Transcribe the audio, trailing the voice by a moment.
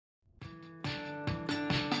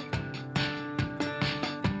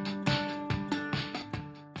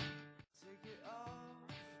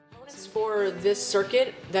for this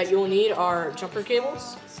circuit that you'll need are jumper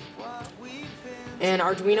cables, an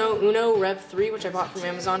Arduino Uno Rev 3, which I bought from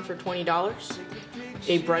Amazon for $20,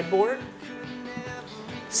 a breadboard,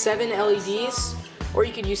 7 LEDs, or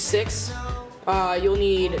you could use 6. You'll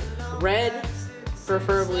need red,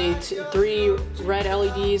 preferably 3 red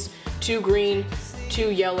LEDs, 2 green,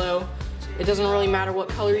 2 yellow. It doesn't really matter what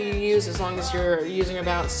color you use as long as you're using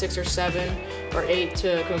about 6 or 7 or 8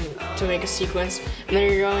 to make a sequence. And then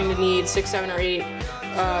you're going to need 6, 7, or 8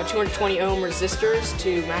 220 ohm resistors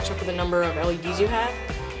to match up with the number of LEDs you have.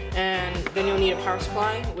 And then you'll need a power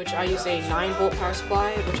supply, which I use a 9-volt power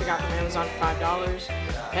supply, which I got from Amazon for $5.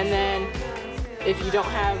 And then if you don't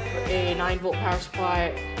have a 9-volt power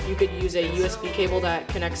supply, you could use a USB cable that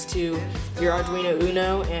connects to your Arduino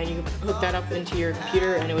Uno, and you can hook that up into your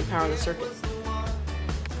computer and it would power the circuit.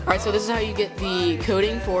 Alright, so this is how you get the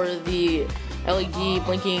coding for the LED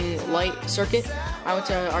blinking light circuit. I went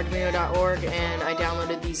to Arduino.org and I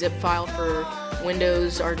downloaded the zip file for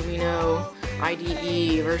Windows Arduino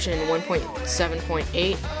IDE version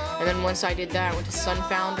 1.7.8, and then once I did that I went to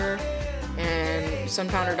Sunfounder and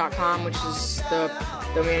sunfounder.com, which is the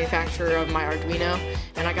manufacturer of my Arduino,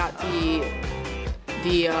 and I got the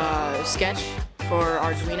sketch for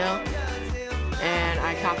Arduino, and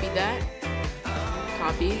I copied that,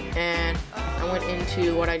 and I went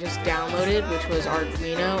into what I just downloaded, which was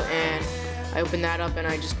Arduino, and I opened that up and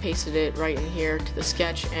I just pasted it right in here to the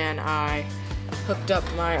sketch, and I hooked up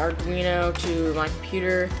my Arduino to my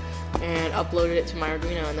computer and uploaded it to my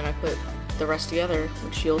Arduino, and then I put the rest together,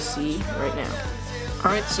 which you'll see right now.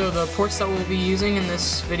 Alright, so the ports that we'll be using in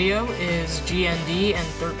this video is GND and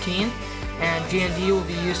 13, and GND will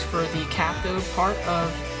be used for the cathode part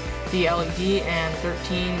of the LED, and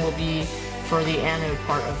 13 will be for the anode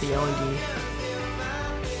part of the LED.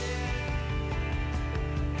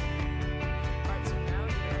 Alright, so now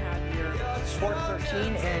you're going to have your port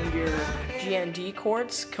 13 and your GND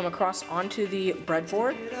cords come across onto the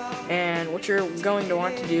breadboard, and what you're going to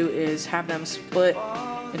want to do is have them split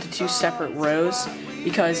into 2 separate rows,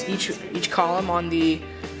 because each column on the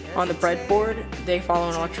breadboard, they follow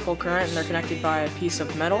an electrical current and they're connected by a piece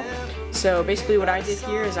of metal. So basically what I did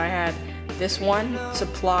here is I had this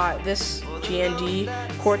GND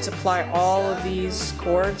cord supply all of these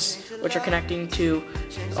cords, which are connecting to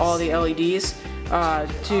all the LEDs,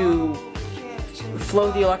 to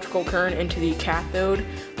flow the electrical current into the cathode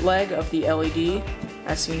leg of the LED,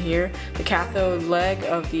 as seen here. The cathode leg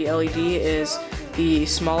of the LED is the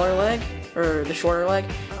smaller leg, or the shorter leg,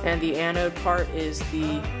 and the anode part is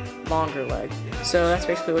the longer leg. So that's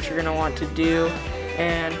basically what you're going to want to do.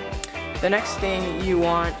 And the next thing you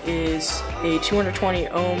want is a 220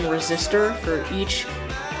 ohm resistor for each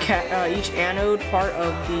anode part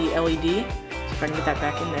of the LED. So if I can get that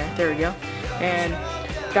back in there, there we go. And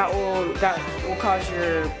that will cause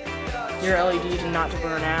your LED to not to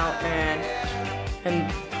burn out, and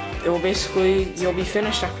it will basically, you'll be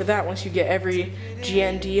finished after that once you get every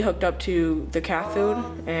GND hooked up to the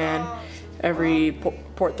cathode and every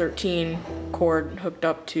port 13 cord hooked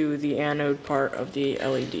up to the anode part of the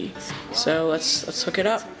LED. So let's hook it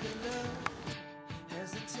up.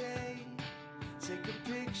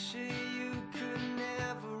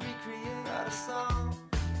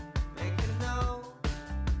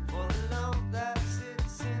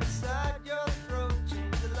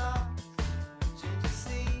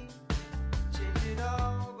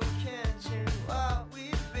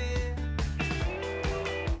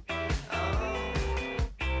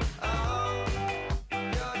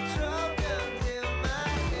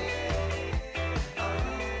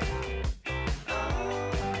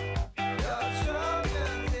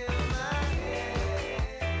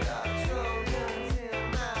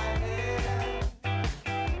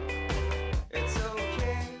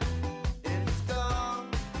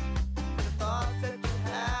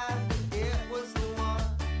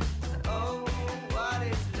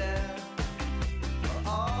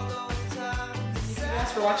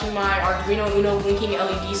 Thanks for watching my Arduino Uno blinking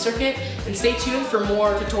LED circuit, and stay tuned for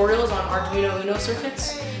more tutorials on Arduino Uno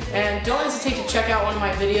circuits. And don't hesitate to check out one of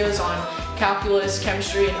my videos on calculus,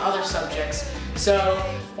 chemistry, and other subjects. So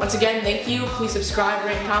once again, thank you. Please subscribe,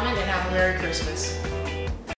 rate, and comment, and have a Merry Christmas.